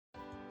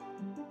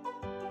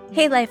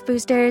Hey Life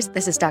Boosters,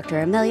 this is Dr.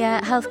 Amelia,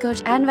 health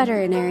coach and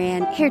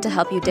veterinarian, here to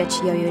help you ditch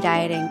yo-yo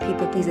dieting,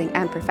 people-pleasing,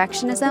 and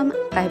perfectionism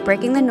by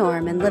breaking the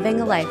norm and living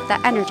a life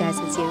that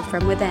energizes you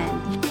from within.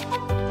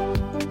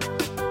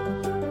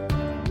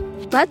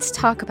 Let's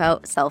talk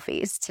about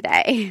selfies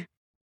today.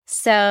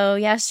 So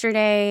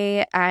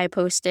yesterday I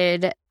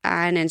posted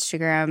on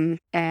Instagram,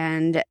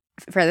 and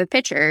for the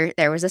picture,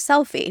 there was a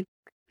selfie.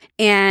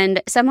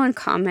 And someone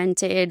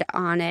commented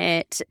on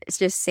it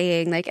just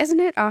saying, like, isn't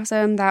it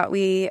awesome that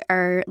we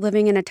are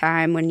living in a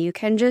time when you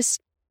can just,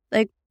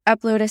 like,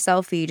 upload a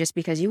selfie just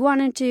because you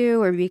wanted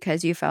to or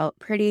because you felt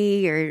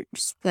pretty or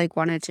just, like,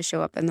 wanted to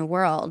show up in the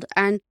world.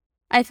 And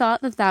I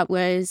thought that that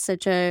was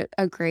such a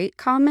great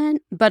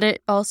comment, but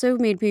it also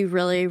made me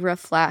really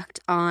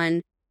reflect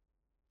on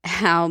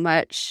how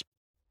much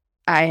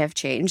I have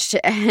changed.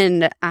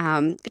 And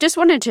just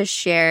wanted to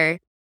share,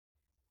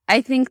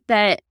 I think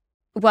that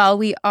while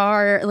we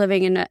are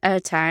living in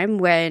a time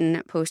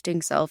when posting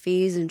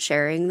selfies and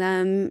sharing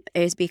them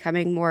is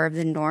becoming more of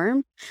the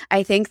norm,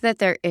 I think that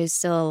there is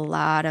still a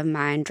lot of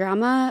mind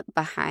drama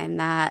behind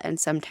that and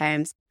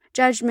sometimes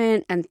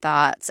judgment and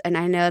thoughts. And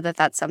I know that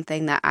that's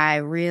something that I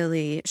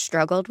really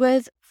struggled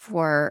with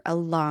for a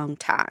long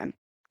time.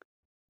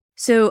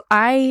 So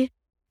I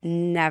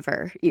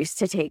never used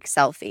to take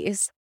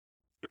selfies.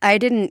 I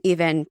didn't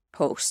even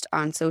post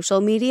on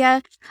social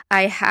media.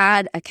 I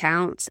had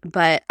accounts,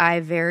 but I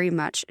very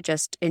much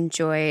just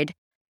enjoyed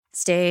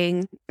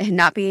staying and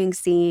not being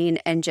seen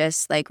and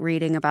just like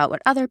reading about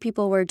what other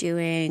people were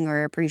doing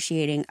or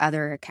appreciating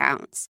other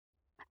accounts.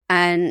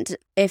 And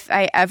if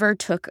I ever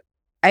took,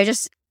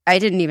 I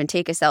didn't even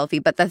take a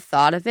selfie, but the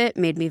thought of it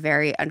made me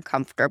very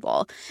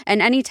uncomfortable. And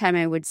anytime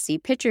I would see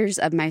pictures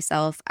of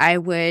myself, I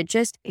would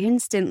just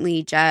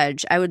instantly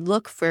judge. I would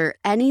look for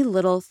any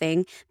little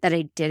thing that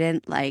I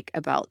didn't like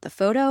about the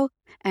photo,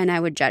 and I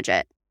would judge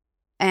it.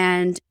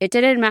 And it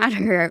didn't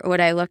matter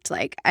what I looked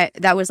like.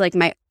 That was like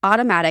my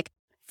automatic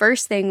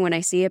first thing when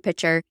I see a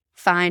picture,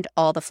 find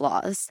all the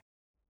flaws.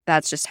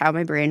 That's just how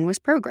my brain was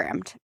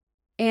programmed.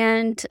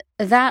 And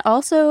that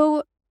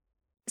also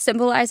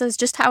symbolizes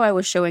just how I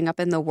was showing up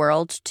in the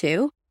world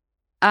too.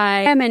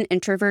 I am an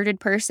introverted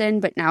person,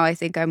 but now I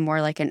think I'm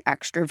more like an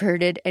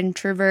extroverted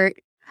introvert,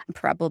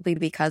 probably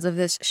because of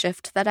this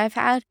shift that I've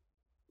had.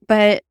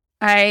 But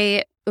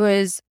I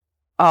was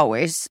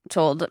always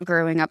told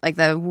growing up, like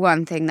the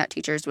one thing that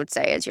teachers would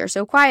say is, you're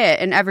so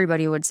quiet. And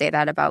everybody would say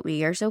that about me,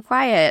 you're so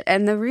quiet.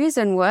 And the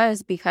reason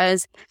was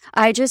because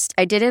I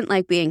didn't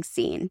like being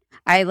seen.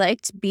 I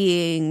liked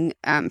being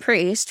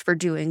praised for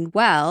doing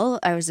well.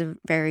 I was a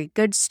very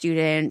good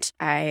student.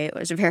 I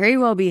was very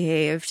well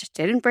behaved,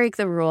 didn't break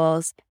the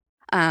rules.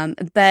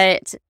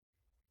 But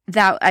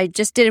that I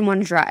just didn't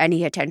want to draw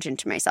any attention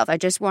to myself. I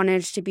just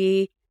wanted to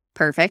be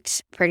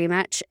perfect, pretty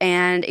much.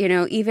 And,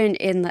 even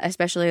in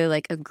especially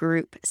like a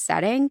group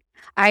setting,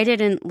 I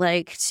didn't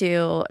like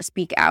to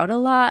speak out a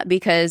lot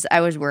because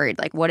I was worried,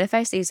 like, what if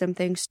I say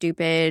something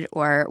stupid,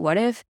 or what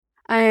if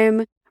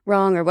I'm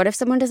wrong, or what if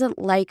someone doesn't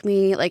like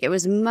me? Like, it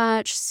was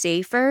much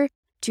safer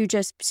to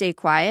just stay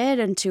quiet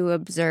and to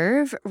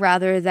observe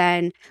rather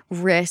than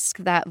risk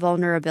that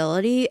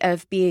vulnerability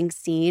of being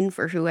seen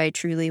for who I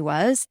truly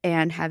was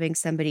and having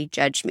somebody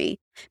judge me,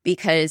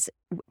 because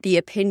the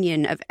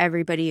opinion of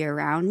everybody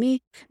around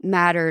me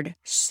mattered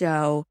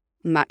so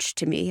much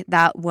to me.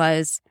 That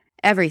was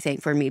everything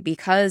for me,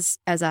 because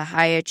as a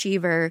high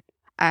achiever,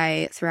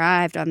 I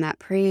thrived on that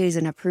praise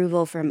and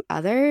approval from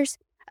others.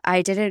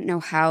 I didn't know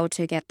how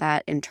to get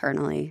that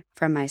internally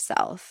from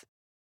myself.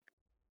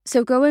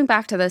 So going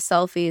back to the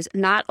selfies,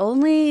 not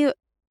only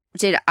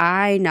did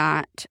I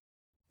not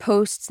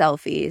post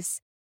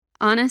selfies,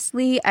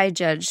 honestly, I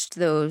judged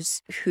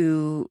those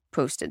who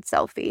posted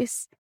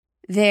selfies.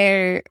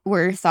 There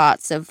were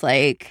thoughts of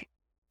like,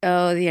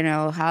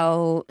 oh,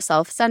 how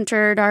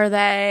self-centered are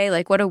they?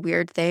 Like, what a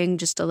weird thing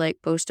just to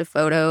like post a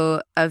photo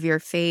of your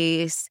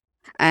face.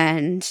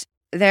 And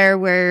there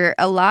were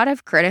a lot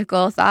of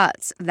critical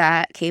thoughts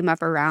that came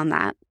up around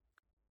that.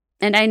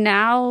 And I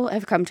now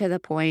have come to the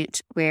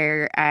point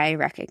where I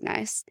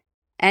recognize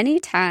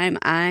anytime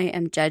I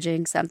am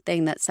judging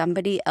something that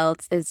somebody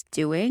else is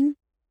doing,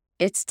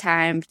 it's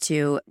time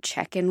to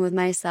check in with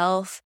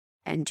myself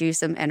and do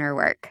some inner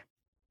work.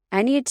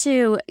 I need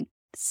to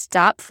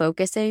stop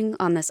focusing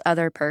on this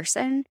other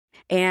person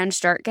and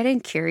start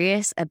getting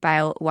curious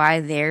about why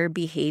their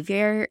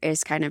behavior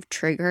is kind of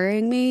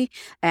triggering me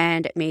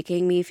and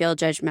making me feel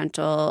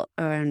judgmental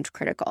and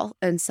critical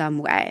in some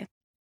way.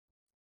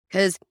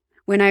 Because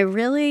when I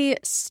really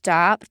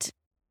stopped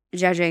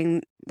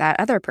judging that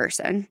other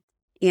person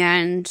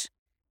and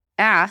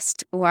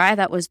asked why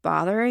that was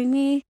bothering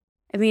me,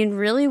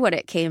 really what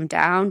it came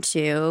down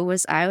to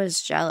was I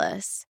was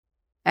jealous.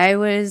 I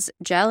was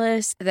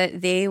jealous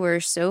that they were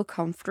so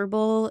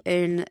comfortable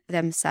in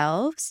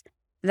themselves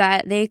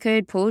that they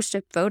could post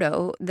a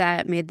photo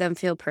that made them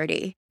feel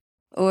pretty,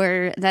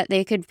 or that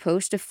they could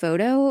post a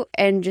photo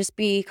and just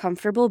be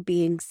comfortable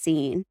being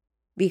seen,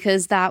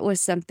 because that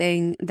was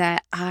something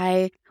that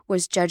I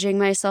was judging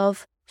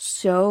myself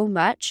so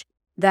much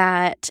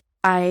that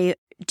I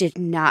did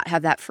not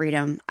have that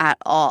freedom at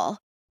all.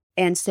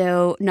 And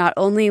so not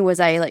only was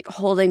I like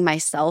holding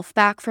myself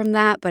back from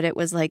that, but it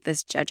was like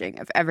this judging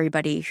of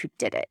everybody who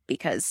did it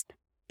because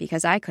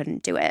I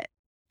couldn't do it.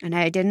 And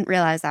I didn't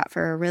realize that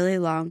for a really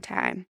long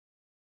time.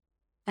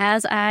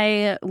 As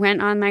I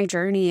went on my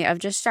journey of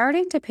just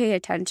starting to pay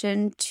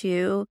attention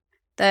to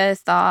the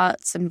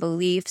thoughts and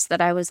beliefs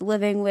that I was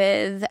living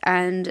with,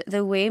 and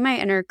the way my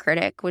inner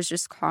critic was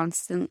just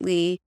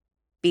constantly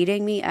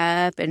beating me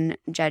up and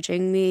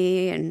judging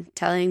me and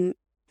telling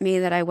me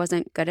that I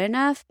wasn't good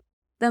enough,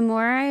 the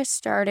more I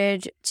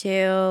started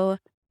to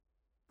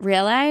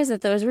realize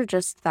that those were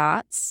just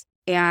thoughts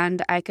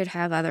and I could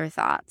have other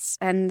thoughts.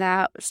 And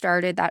that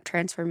started that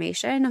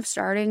transformation of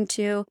starting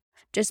to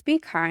just be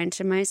kind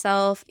to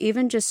myself,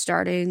 even just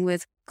starting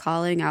with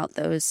calling out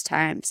those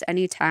times.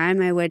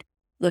 Anytime I would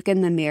look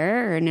in the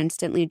mirror and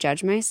instantly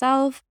judge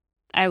myself,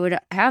 I would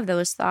have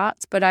those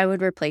thoughts, but I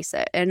would replace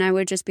it. And I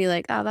would just be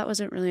like, oh, that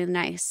wasn't really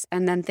nice.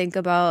 And then think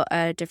about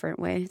a different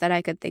way that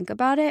I could think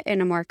about it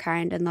in a more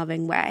kind and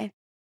loving way.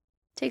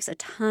 It takes a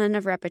ton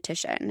of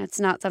repetition. It's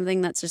not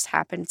something that just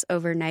happens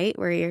overnight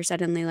where you're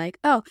suddenly like,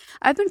 oh,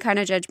 I've been kind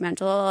of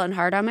judgmental and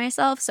hard on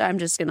myself, so I'm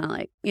just going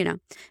to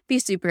be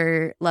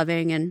super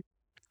loving and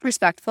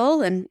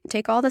respectful and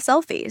take all the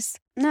selfies.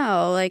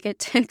 No, like it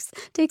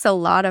takes a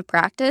lot of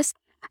practice.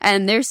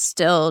 And there's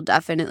still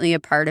definitely a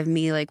part of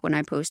me, like when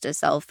I post a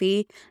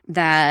selfie,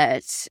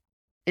 that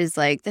is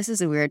like, this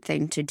is a weird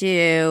thing to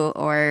do,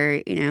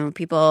 or,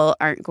 people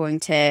are going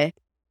to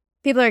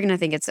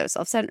think it's so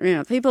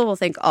self-centered. People will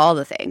think all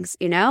the things,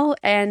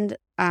 and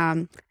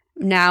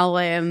now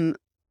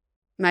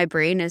my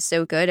brain is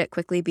so good at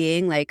quickly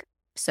being like,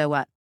 so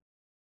what?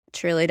 It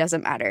truly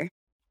doesn't matter,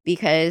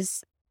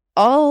 because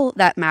all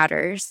that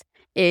matters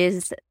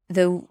is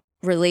the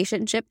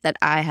relationship that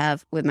I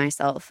have with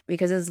myself.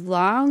 Because as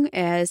long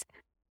as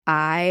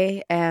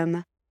I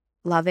am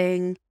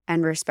loving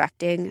and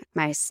respecting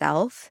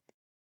myself,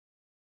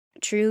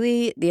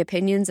 truly the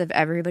opinions of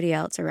everybody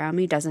else around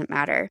me doesn't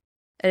matter.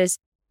 It is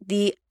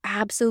the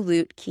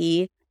absolute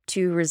key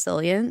to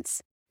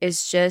resilience,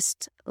 is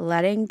just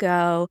letting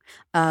go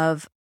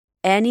of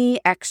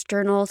any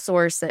external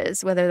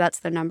sources, whether that's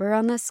the number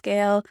on the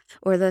scale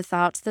or the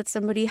thoughts that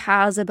somebody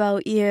has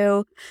about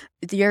you,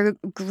 your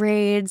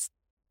grades,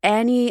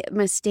 any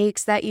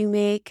mistakes that you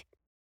make.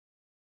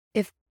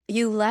 If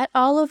you let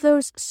all of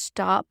those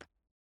stop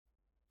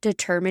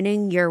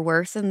determining your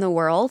worth in the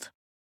world,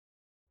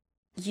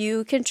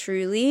 you can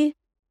truly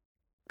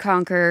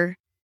conquer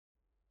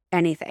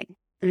anything.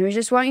 And I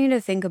just want you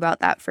to think about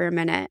that for a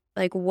minute.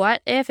 Like,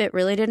 what if it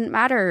really didn't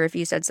matter if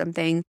you said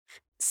something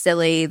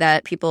silly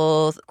that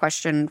people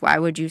questioned? Why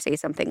would you say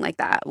something like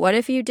that? What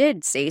if you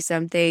did say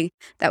something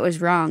that was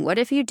wrong? What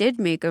if you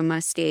did make a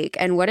mistake?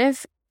 And what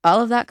if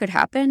all of that could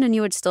happen and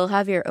you would still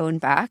have your own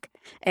back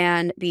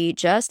and be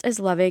just as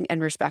loving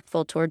and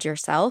respectful towards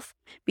yourself,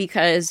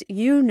 because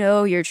you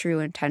know your true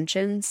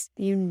intentions.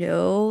 You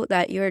know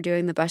that you are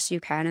doing the best you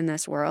can in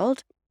this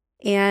world.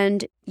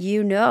 And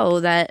you know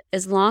that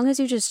as long as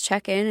you just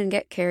check in and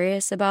get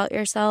curious about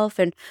yourself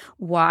and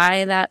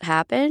why that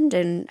happened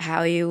and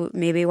how you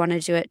maybe want to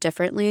do it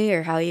differently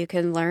or how you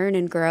can learn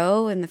and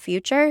grow in the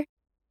future,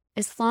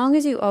 as long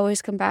as you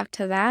always come back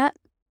to that,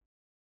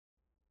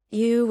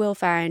 you will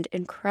find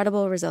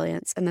incredible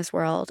resilience in this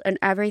world, and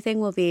everything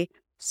will be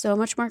so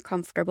much more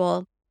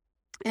comfortable,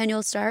 and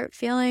you'll start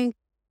feeling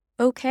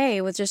okay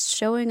with just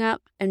showing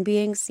up and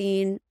being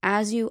seen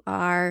as you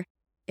are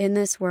in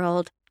this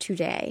world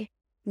today.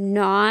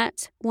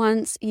 Not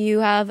once you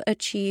have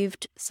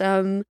achieved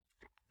some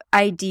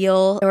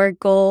ideal or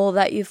goal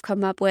that you've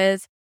come up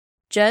with,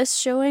 just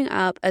showing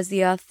up as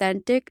the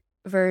authentic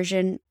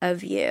version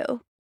of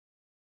you.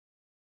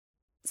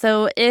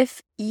 So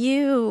if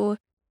you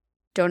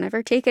don't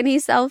ever take any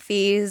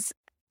selfies,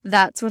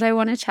 that's what I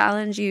want to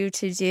challenge you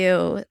to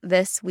do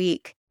this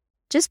week.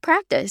 Just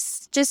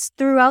practice, just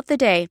throughout the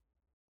day.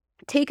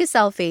 Take a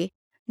selfie.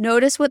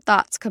 Notice what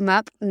thoughts come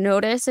up.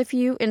 Notice if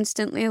you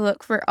instantly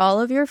look for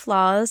all of your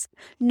flaws.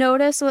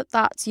 Notice what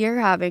thoughts you're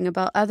having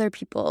about other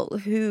people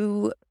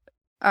who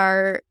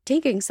are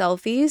taking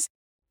selfies,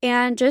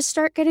 and just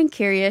start getting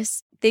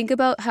curious. Think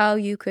about how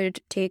you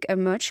could take a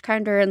much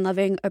kinder and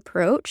loving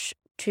approach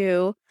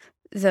to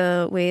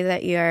the way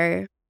that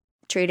you're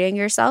treating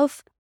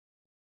yourself.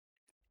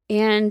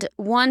 And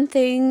one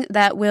thing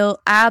that will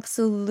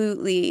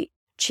absolutely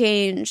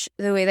change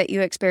the way that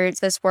you experience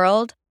this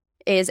world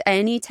is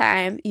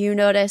anytime you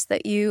notice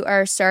that you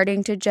are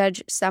starting to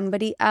judge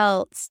somebody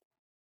else,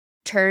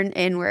 turn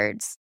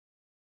inwards.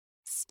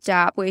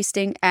 Stop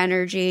wasting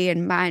energy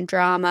and mind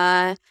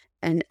drama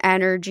and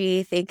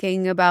energy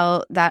thinking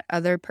about that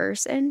other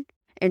person,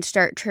 and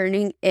start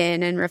turning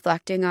in and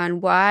reflecting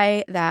on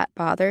why that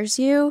bothers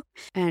you,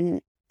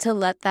 and to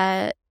let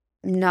that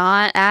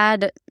not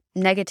add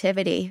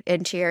negativity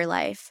into your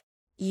life.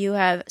 You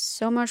have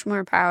so much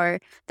more power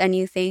than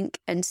you think,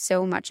 and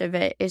so much of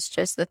it is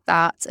just the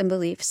thoughts and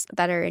beliefs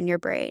that are in your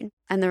brain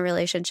and the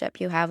relationship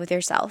you have with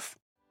yourself.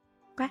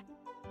 Okay.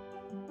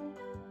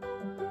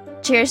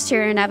 Cheers to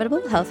your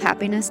inevitable health,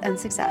 happiness, and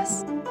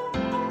success.